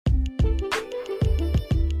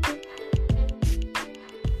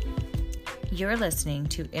You're listening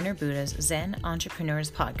to Inner Buddha's Zen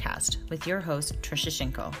Entrepreneurs Podcast with your host, Trisha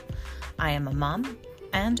Shinko. I am a mom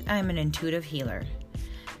and I'm an intuitive healer.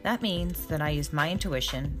 That means that I use my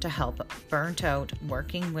intuition to help burnt out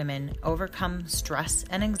working women overcome stress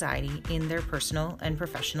and anxiety in their personal and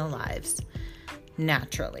professional lives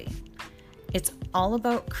naturally. It's all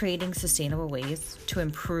about creating sustainable ways to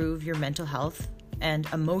improve your mental health and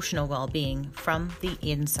emotional well-being from the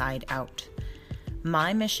inside out.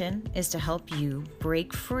 My mission is to help you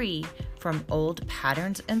break free from old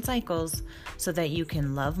patterns and cycles so that you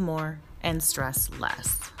can love more and stress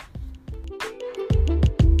less.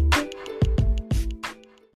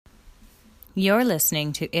 You're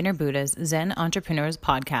listening to Inner Buddha's Zen Entrepreneurs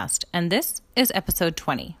Podcast, and this is episode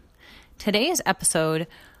 20. Today's episode,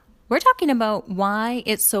 we're talking about why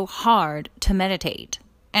it's so hard to meditate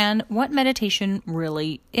and what meditation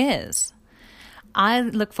really is. I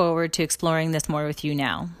look forward to exploring this more with you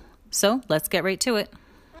now. So let's get right to it.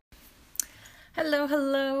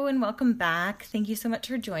 Hello, and welcome back. Thank you so much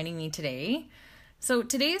for joining me today. So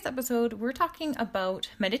today's episode, we're talking about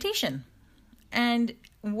meditation. And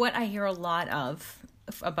what I hear a lot of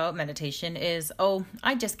about meditation is,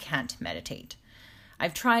 I just can't meditate.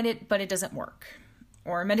 I've tried it, but it doesn't work.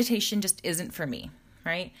 Or meditation just isn't for me,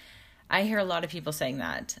 right? I hear a lot of people saying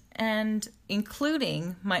that, and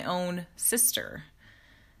including my own sister.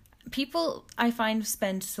 People, I find,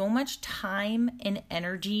 spend so much time and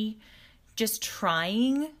energy just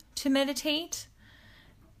trying to meditate,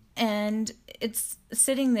 and it's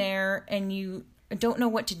sitting there and you don't know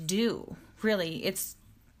what to do. Really,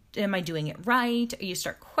 am I doing it right? Or you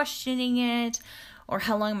start questioning it, or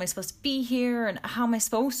how long am I supposed to be here, and how am I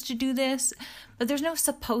supposed to do this? But there's no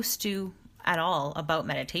supposed to at all about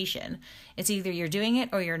meditation. It's either you're doing it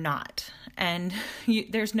or you're not. And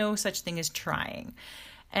there's no such thing as trying.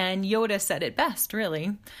 And Yoda said it best,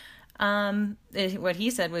 really. What he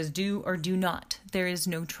said was do or do not. There is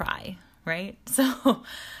no try, right? So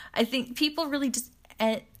I think people really just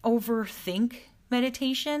overthink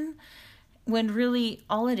meditation when really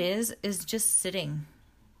all it is just sitting.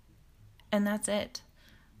 And that's it.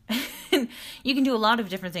 You can do a lot of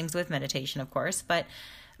different things with meditation, of course, but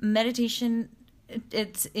meditation,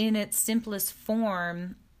 it's in its simplest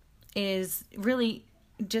form, is really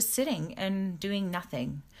just sitting and doing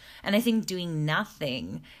nothing. And I think doing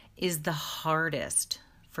nothing is the hardest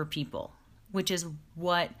for people, which is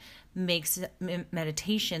what makes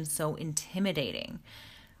meditation so intimidating.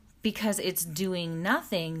 Because it's doing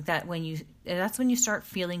nothing that's when you start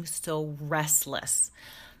feeling so restless.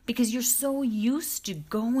 Because you're so used to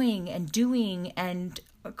going and doing and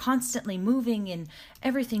constantly moving, and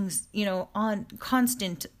everything's, on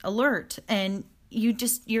constant alert, and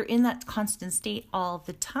you're in that constant state all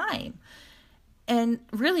the time. And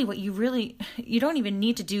really you don't even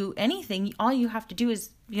need to do anything. All you have to do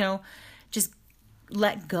is, just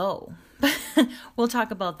let go. We'll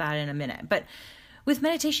talk about that in a minute. But with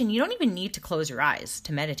meditation, you don't even need to close your eyes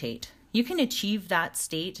to meditate. You can achieve that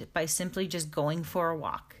state by simply just going for a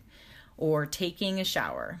walk, or taking a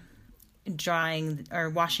shower, drying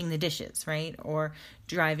or washing the dishes, right? Or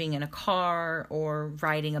driving in a car or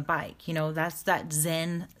riding a bike. That's that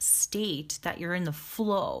Zen state that you're in the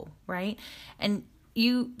flow, right? And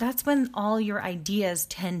that's when all your ideas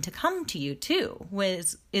tend to come to you too,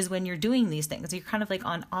 is when you're doing these things. You're kind of like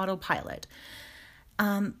on autopilot.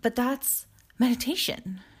 But that's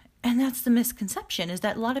meditation. And that's the misconception, is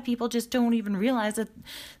that a lot of people just don't even realize that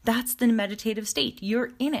that's the meditative state.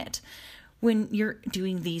 You're in it when you're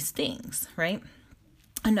doing these things, right?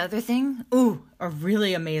 Another thing, a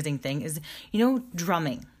really amazing thing is,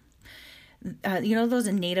 drumming. Those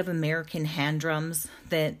Native American hand drums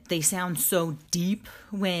that they sound so deep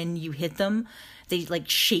when you hit them. They like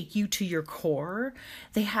shake you to your core.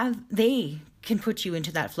 They can put you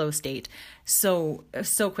into that flow state so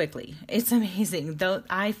quickly. It's amazing. Though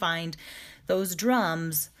I find those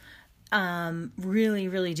drums really,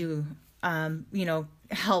 really do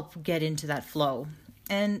help get into that flow.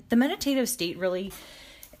 And the meditative state really,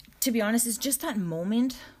 to be honest, is just that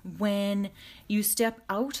moment when you step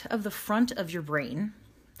out of the front of your brain.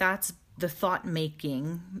 That's the thought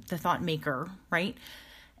maker, right?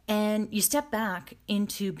 And you step back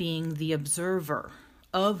into being the observer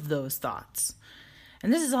of those thoughts.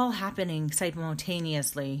 And this is all happening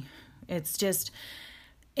simultaneously. It's just,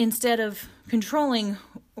 instead of controlling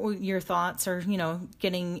your thoughts or,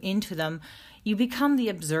 getting into them, you become the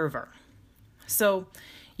observer. So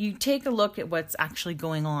you take a look at what's actually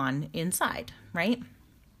going on inside, right?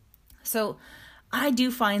 So I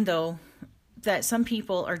do find, though, that some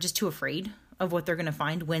people are just too afraid of what they're going to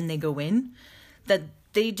find when they go in. that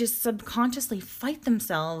they just subconsciously fight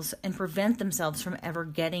themselves and prevent themselves from ever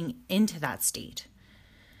getting into that state.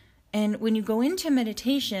 And when you go into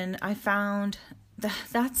meditation, I found that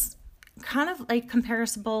that's kind of like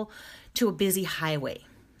comparable to a busy highway,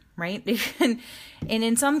 right? And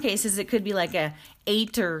in some cases, it could be like a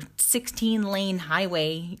 8 or 16 lane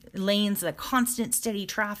highway, lanes, that constant steady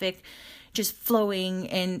traffic just flowing.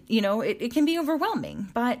 And, it can be overwhelming.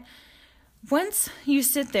 But once you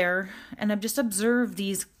sit there and just observe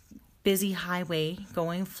these busy highway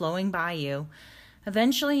flowing by you,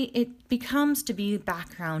 eventually it becomes to be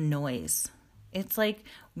background noise. It's like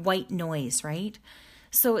white noise, right?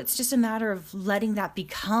 So it's just a matter of letting that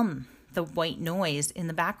become the white noise in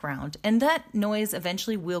the background. And that noise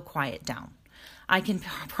eventually will quiet down. I can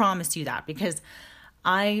promise you that, because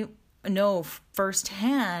I know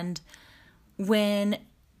firsthand when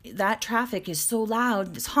that traffic is so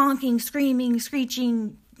loud, it's honking, screaming,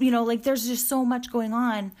 screeching, like there's just so much going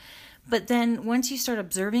on. But then once you start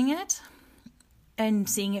observing it and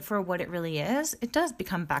seeing it for what it really is, it does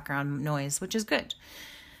become background noise, which is good.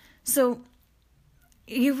 So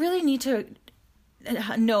you really need to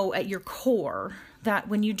know at your core that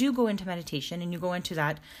when you do go into meditation and you go into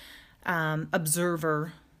that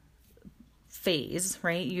observer phase,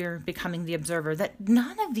 right? You're becoming the observer, that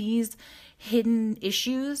none of these hidden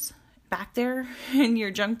issues back there in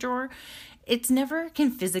your junk drawer, it's never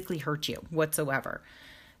can physically hurt you whatsoever.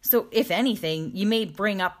 So if anything, you may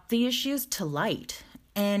bring up the issues to light,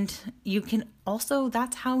 and you can also,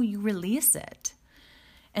 that's how you release it.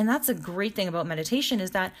 And that's a great thing about meditation,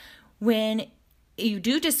 is that when you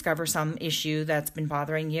do discover some issue that's been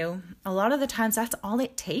bothering you, a lot of the times that's all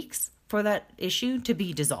it takes for that issue to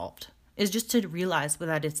be dissolved, is just to realize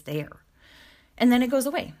that it's there. And then it goes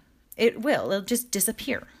away. It'll just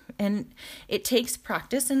disappear. And it takes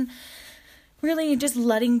practice and really just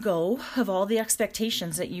letting go of all the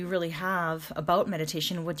expectations that you really have about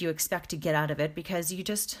meditation, what you expect to get out of it, because you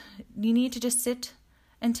need to just sit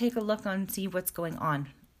and take a look and see what's going on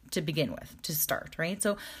to begin with, to start, right?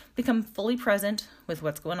 So become fully present with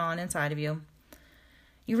what's going on inside of you.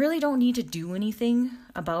 You really don't need to do anything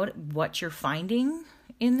about what you're finding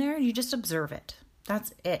in there. You just observe it.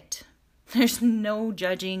 That's it. There's no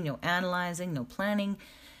judging, no analyzing, no planning,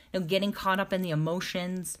 no getting caught up in the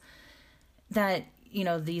emotions that,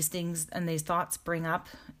 these things and these thoughts bring up.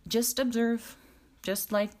 Just observe,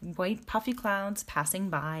 just like white puffy clouds passing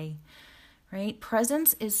by, right?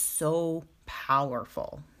 Presence is so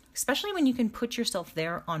powerful, especially when you can put yourself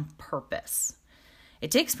there on purpose.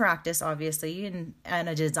 It takes practice, obviously, and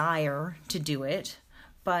a desire to do it,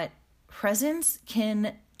 but presence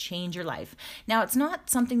can change your life. Now, it's not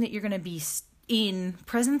something that you're going to be in.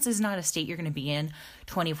 Presence is not a state you're going to be in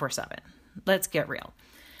 24/7. Let's get real.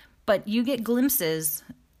 But you get glimpses,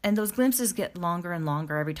 and those glimpses get longer and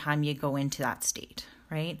longer every time you go into that state,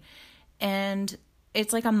 right? And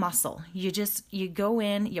it's like a muscle. You go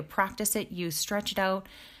in, you practice it, you stretch it out,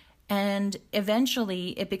 and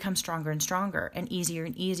eventually it becomes stronger and stronger and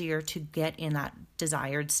easier to get in that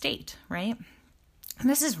desired state, right? And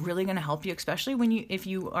this is really going to help you, especially if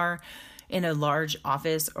you are in a large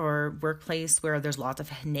office or workplace where there's lots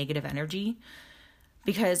of negative energy.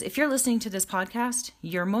 Because if you're listening to this podcast,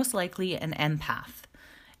 you're most likely an empath,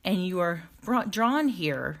 and you are drawn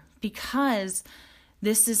here because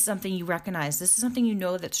this is something you recognize. This is something you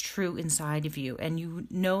know that's true inside of you, and you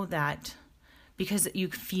know that because you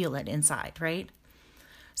feel it inside, right?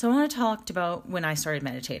 So I want to talk about when I started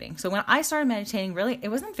meditating. So when I started meditating, really, it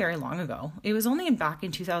wasn't very long ago. It was only back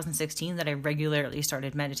in 2016 that I regularly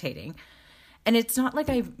started meditating. And it's not like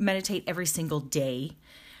I meditate every single day.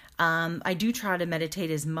 I do try to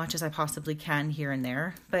meditate as much as I possibly can here and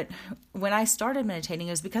there. But when I started meditating,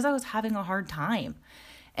 it was because I was having a hard time.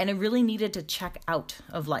 And I really needed to check out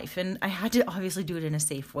of life. And I had to obviously do it in a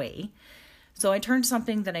safe way. So I turned to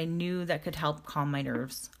something that I knew that could help calm my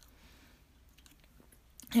nerves.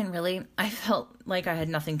 And really, I felt like I had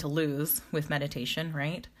nothing to lose with meditation,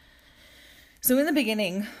 right? So in the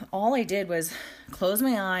beginning, all I did was close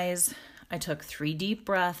my eyes. I took 3 deep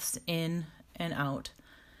breaths in and out.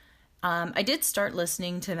 I did start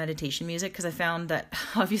listening to meditation music because I found that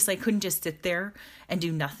obviously I couldn't just sit there and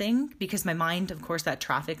do nothing, because my mind, of course, that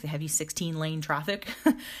traffic, the heavy 16-lane traffic,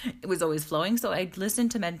 it was always flowing. So I'd listen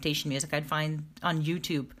to meditation music I'd find on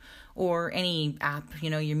YouTube or any app,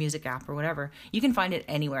 your music app or whatever. You can find it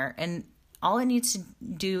anywhere. And all it needs to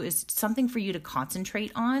do is something for you to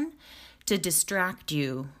concentrate on to distract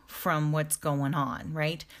you from what's going on,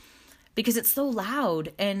 right? Because it's so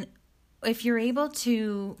loud, and if you're able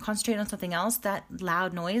to concentrate on something else, that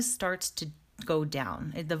loud noise starts to go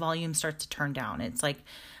down. The volume starts to turn down. It's like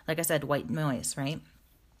I said, white noise, right?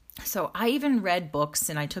 So I even read books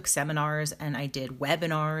and I took seminars and I did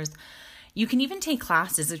webinars. You can even take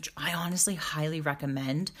classes, which I honestly highly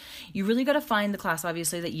recommend. You really got to find the class,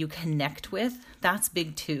 obviously, that you connect with. That's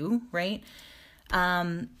big too, right?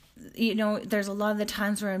 There's a lot of the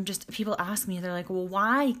times where people ask me, they're like, well,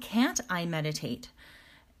 why can't I meditate?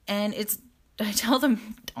 And I tell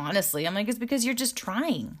them, honestly, I'm like, it's because you're just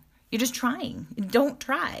trying. You're just trying. Don't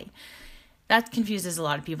try. That confuses a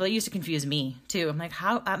lot of people. It used to confuse me too. I'm like,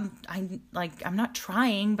 I'm not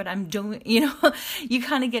trying, but I'm doing, you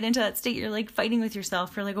kind of get into that state. You're like fighting with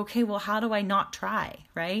yourself. You're like, okay, well, how do I not try?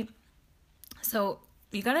 Right? So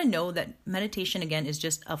you got to know that meditation, again, is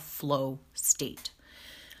just a flow state.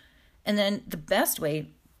 And then the best way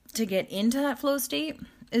to get into that flow state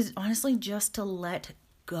is honestly just to let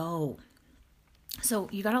go. So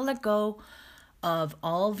you got to let go of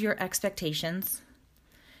all of your expectations.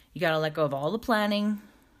 You got to let go of all the planning.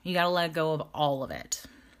 You got to let go of all of it.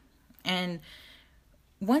 And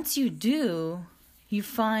once you do, you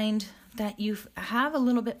find that you have a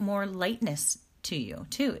little bit more lightness to you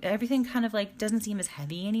too. Everything kind of like doesn't seem as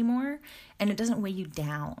heavy anymore, and it doesn't weigh you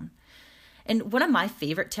down. And one of my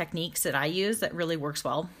favorite techniques that I use that really works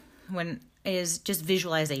well is just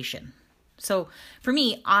visualization. So for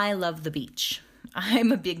me, I love the beach.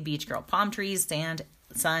 I'm a big beach girl. Palm trees, sand,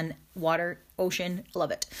 sun, water, ocean,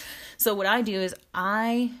 love it. So what I do is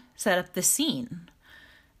I set up the scene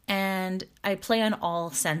and I play on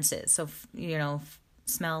all senses. So,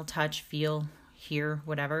 smell, touch, feel, hear,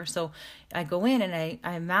 whatever. So I go in and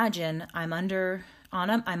I imagine I'm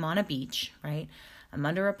on a beach, right? I'm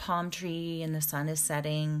under a palm tree and the sun is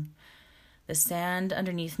setting. The sand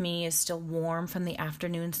underneath me is still warm from the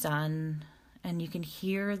afternoon sun. And you can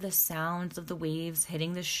hear the sounds of the waves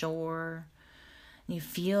hitting the shore. And you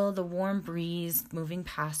feel the warm breeze moving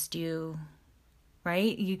past you,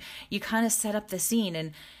 right? You kind of set up the scene,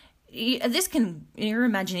 and your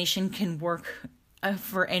imagination can work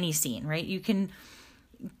for any scene, right? You can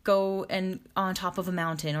go and on top of a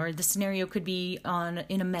mountain, or the scenario could be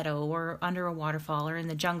in a meadow or under a waterfall or in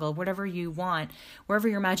the jungle, whatever you want. Wherever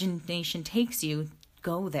your imagination takes you,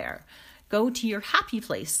 go there. Go to your happy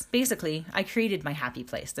place. Basically, I created my happy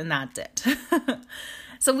place, and that's it.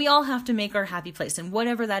 So we all have to make our happy place, and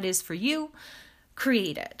whatever that is for you,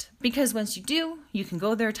 create it. Because once you do, you can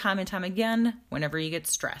go there time and time again whenever you get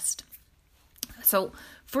stressed. So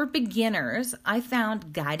for beginners, I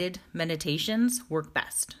found guided meditations work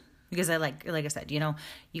best. Because like I said,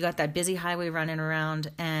 you got that busy highway running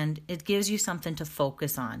around, and it gives you something to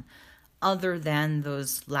focus on other than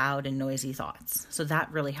those loud and noisy thoughts. So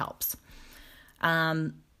that really helps.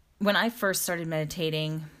 When I first started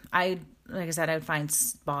meditating, I would find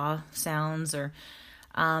spa sounds, or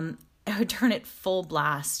I would turn it full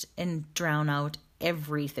blast and drown out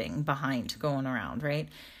everything behind going around, right?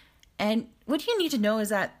 And what you need to know is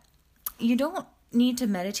that you don't need to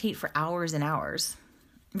meditate for hours and hours.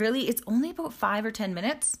 Really, it's only about 5 or 10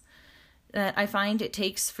 minutes that I find it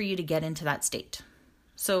takes for you to get into that state.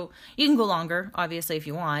 So you can go longer, obviously, if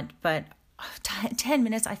you want, but 10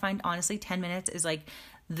 minutes, I find honestly 10 minutes is like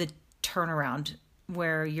the turnaround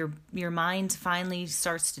where your mind finally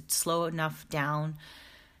starts to slow enough down.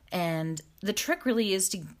 And the trick really is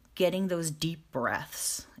to getting those deep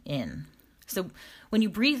breaths in. So when you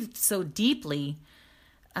breathe so deeply,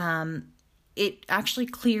 it actually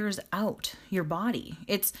clears out your body.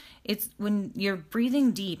 It's when you're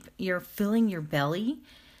breathing deep, you're filling your belly,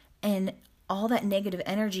 and all that negative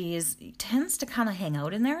energy tends to kind of hang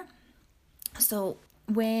out in there. So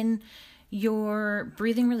when you're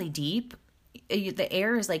breathing really deep, the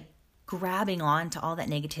air is like grabbing on to all that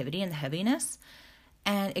negativity and the heaviness,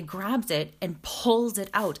 and it grabs it and pulls it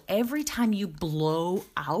out. Every time you blow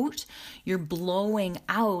out, you're blowing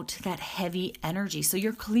out that heavy energy. So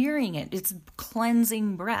you're clearing it. It's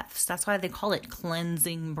cleansing breaths. That's why they call it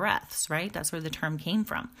cleansing breaths, right? That's where the term came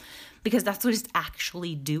from, because that's what it's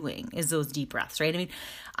actually doing, is those deep breaths, right? I mean,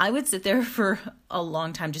 I would sit there for a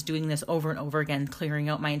long time just doing this over and over again, clearing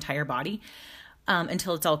out my entire body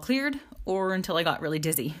until it's all cleared, or until I got really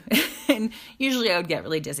dizzy. And usually I would get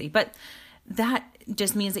really dizzy, but that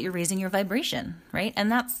just means that you're raising your vibration, right?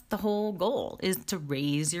 And that's the whole goal, is to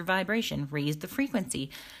raise your vibration, raise the frequency,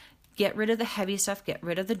 get rid of the heavy stuff, get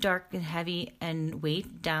rid of the dark and heavy, and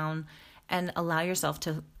weight down, and allow yourself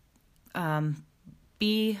to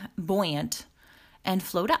be buoyant and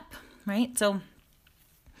float up, right? So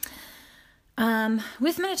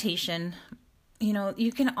with meditation,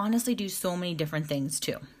 you can honestly do so many different things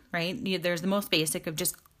too, right? There's the most basic of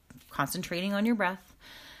just concentrating on your breath.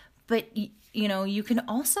 But, you can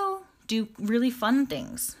also do really fun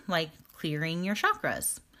things like clearing your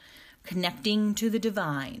chakras, connecting to the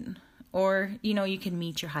divine, or, you can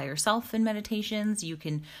meet your higher self in meditations. You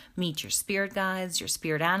can meet your spirit guides, your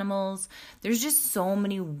spirit animals. There's just so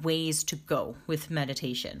many ways to go with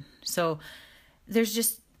meditation. So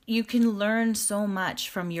you can learn so much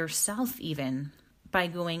from yourself even by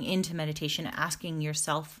going into meditation, asking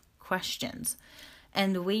yourself questions.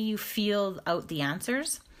 And the way you feel out the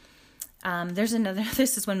answers,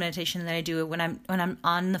 this is one meditation that I do when I'm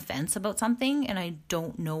on the fence about something and I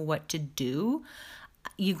don't know what to do.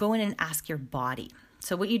 You go in and ask your body.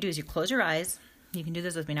 So what you do is you close your eyes. You can do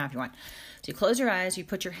this with me now if you want. So you close your eyes, you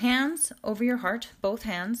put your hands over your heart, both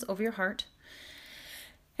hands over your heart.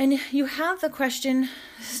 And you have the question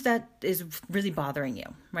that is really bothering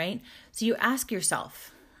you, right? So you ask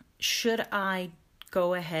yourself, should I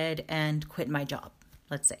go ahead and quit my job?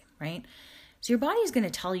 Let's say, right? So your body is going to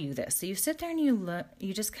tell you this. So you sit there and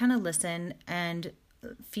you just kind of listen and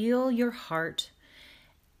feel your heart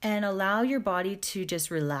and allow your body to just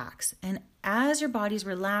relax. And as your body's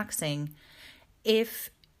relaxing, if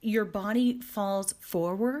your body falls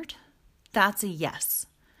forward, that's a yes.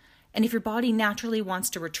 And if your body naturally wants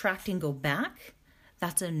to retract and go back,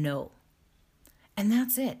 that's a no. And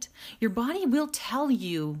that's it. Your body will tell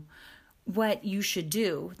you what you should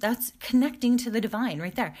do. That's connecting to the divine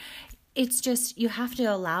right there. It's just, you have to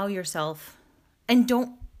allow yourself, and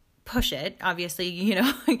don't push it. Obviously,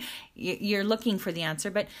 you're looking for the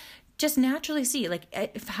answer, but just naturally see,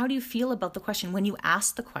 how do you feel about the question? When you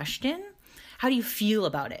ask the question, how do you feel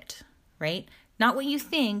about it, right? Not what you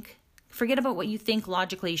think. Forget about what you think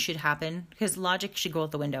logically should happen, because logic should go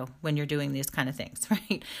out the window when you're doing these kind of things,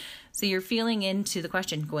 right? So you're feeling into the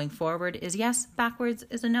question. Going forward is yes, backwards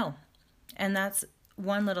is a no. And that's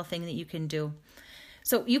one little thing that you can do.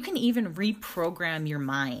 So you can even reprogram your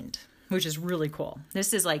mind, which is really cool.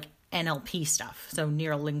 This is like NLP stuff, so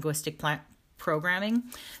neuro-linguistic programming.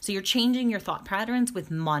 So you're changing your thought patterns with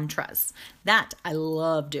mantras. That I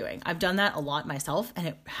love doing. I've done that a lot myself, and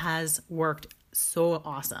it has worked so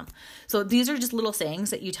awesome. So these are just little sayings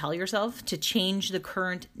that you tell yourself to change the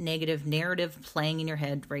current negative narrative playing in your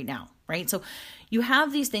head right now, right? So you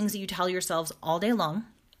have these things that you tell yourselves all day long,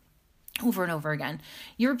 over and over again.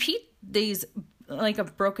 You repeat these like a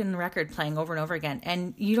broken record playing over and over again.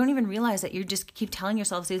 And you don't even realize that you just keep telling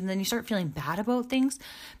yourself these, and then you start feeling bad about things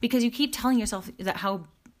because you keep telling yourself that how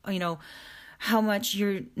much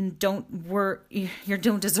you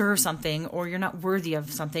don't deserve something, or you're not worthy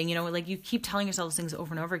of something, you keep telling yourself things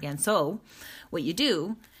over and over again. So what you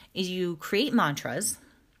do is you create mantras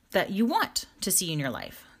that you want to see in your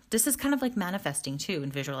life. This is kind of like manifesting too,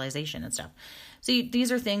 and visualization and stuff. So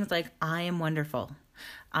these are things like, I am wonderful.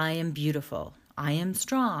 I am beautiful. I am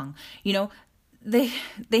strong. They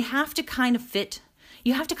have to kind of fit.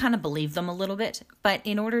 You have to kind of believe them a little bit, but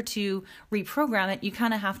in order to reprogram it, you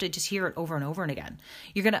kind of have to just hear it over and over and again.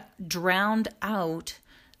 You're going to drown out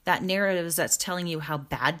that narrative that's telling you how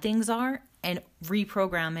bad things are and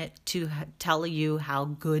reprogram it to tell you how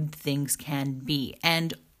good things can be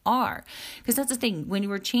and are. Because that's the thing. When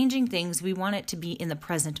we're changing things, we want it to be in the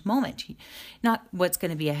present moment, not what's going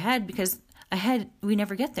to be ahead, because ahead, we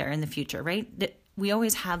never get there in the future, right? We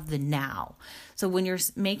always have the now. So when you're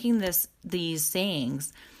making these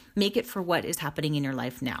sayings, make it for what is happening in your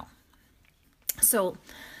life now. So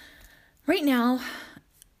right now,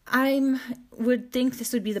 I would think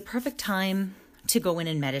this would be the perfect time to go in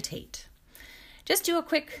and meditate. Just do a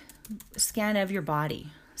quick scan of your body.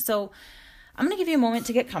 So I'm going to give you a moment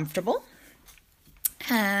to get comfortable,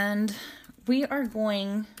 and we are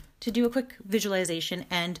going to do a quick visualization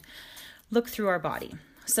and look through our body.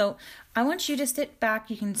 So I want you to sit back.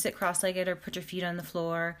 You can sit cross-legged or put your feet on the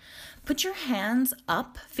floor. Put your hands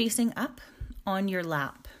up, facing up on your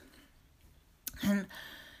lap. And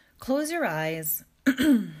close your eyes.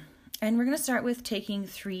 And we're going to start with taking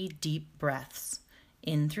 3 deep breaths.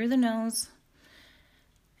 In through the nose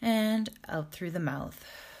and out through the mouth.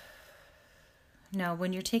 Now,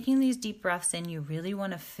 when you're taking these deep breaths in, you really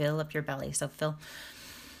want to fill up your belly. So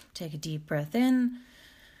take a deep breath in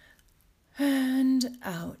and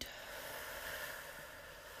out.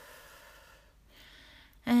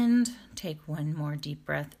 And take one more deep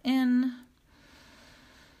breath in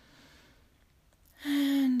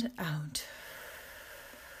and out.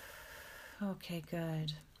 Okay,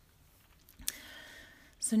 good.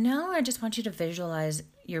 So now I just want you to visualize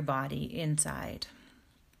your body inside.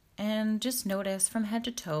 And just notice from head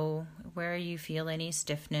to toe where you feel any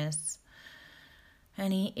stiffness,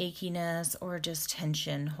 any achiness, or just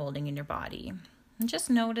tension holding in your body. And just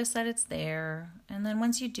notice that it's there. And then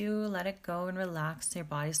once you do, let it go and relax your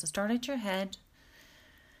body. So start at your head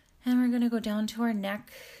And we're going to go down to our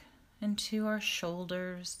neck, into our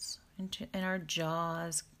shoulders, and our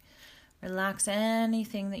jaws. Relax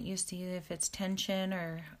anything that you see. If it's tension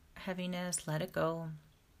or heaviness, let it go.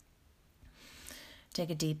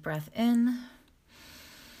 Take a deep breath in.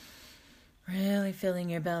 Really filling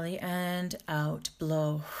your belly, and out,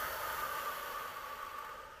 blow.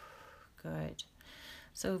 Good.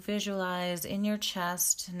 So visualize in your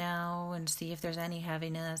chest now and see if there's any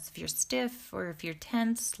heaviness. If you're stiff or if you're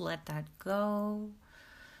tense, let that go.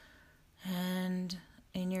 And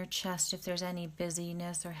in your chest, if there's any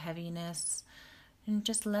busyness or heaviness, and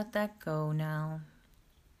just let that go now.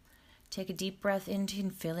 Take a deep breath into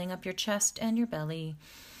filling up your chest and your belly.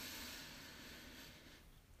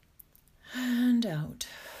 And out.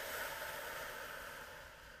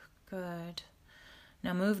 Good.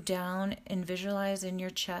 Now move down and visualize in your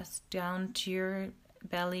chest, down to your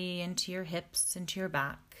belly, into your hips, into your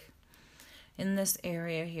back. In this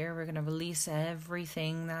area here, we're going to release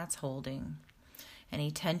everything that's holding. Any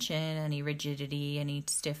tension, any rigidity, any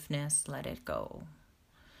stiffness, let it go.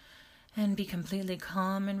 And be completely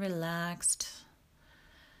calm and relaxed.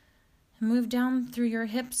 Move down through your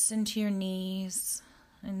hips into your knees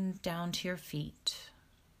and down to your feet.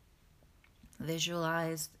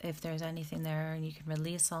 Visualize if there's anything there, and you can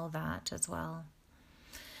release all that as well.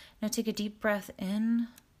 Now take a deep breath in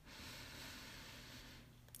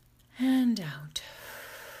and out.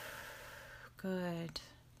 Good.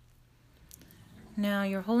 Now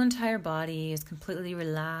your whole entire body is completely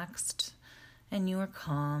relaxed, and you are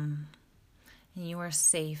calm, and you are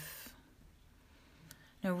safe.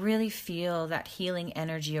 Now really feel that healing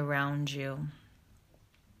energy around you.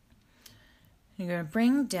 You're going to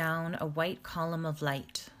bring down a white column of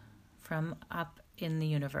light from up in the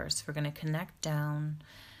universe. We're going to connect down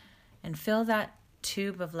and fill that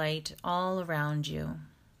tube of light all around you.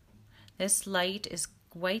 This light is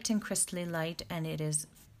white and crystalline light, and it is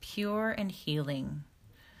pure and healing.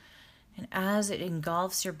 And as it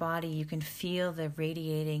engulfs your body, you can feel the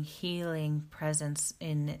radiating, healing presence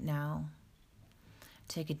in it now.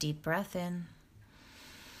 Take a deep breath in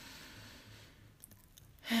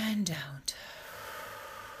and out.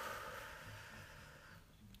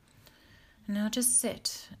 Now just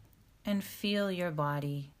sit and feel your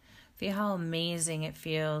body. Feel how amazing it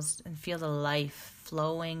feels, and feel the life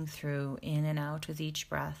flowing through in and out with each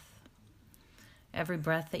breath. Every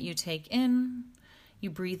breath that you take in, you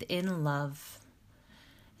breathe in love.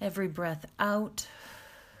 Every breath out,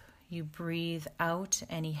 you breathe out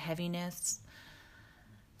any heaviness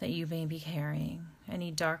that you may be carrying,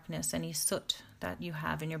 any darkness, any soot that you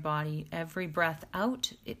have in your body. Every breath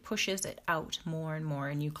out, it pushes it out more and more,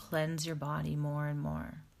 and you cleanse your body more and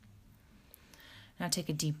more. Now take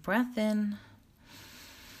a deep breath in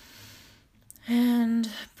and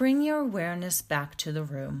bring your awareness back to the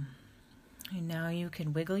room. And now you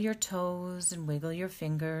can wiggle your toes and wiggle your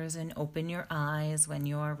fingers and open your eyes when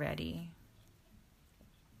you are ready.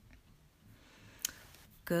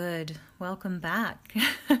 Good. Welcome back.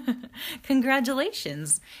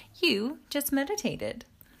 Congratulations. You just meditated.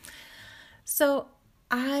 So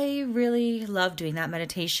I really love doing that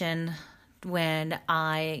meditation when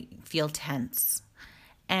I feel tense.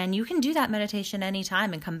 And you can do that meditation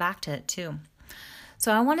anytime and come back to it too.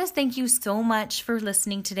 So I want to thank you so much for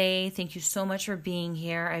listening today. Thank you so much for being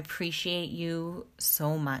here. I appreciate you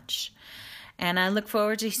so much. And I look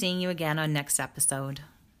forward to seeing you again on next episode.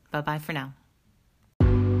 Bye-bye for now.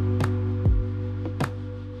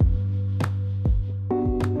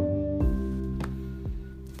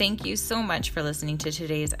 Thank you so much for listening to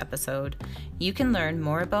today's episode. You can learn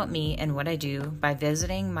more about me and what I do by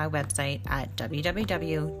visiting my website at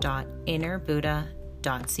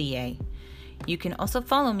www.innerbuddha.ca. You can also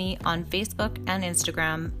follow me on Facebook and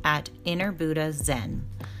Instagram at Inner Buddha Zen.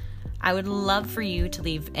 I would love for you to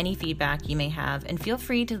leave any feedback you may have, and feel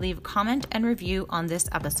free to leave a comment and review on this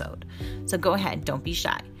episode. So go ahead, don't be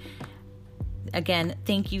shy. Again,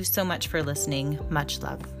 thank you so much for listening. Much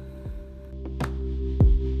love.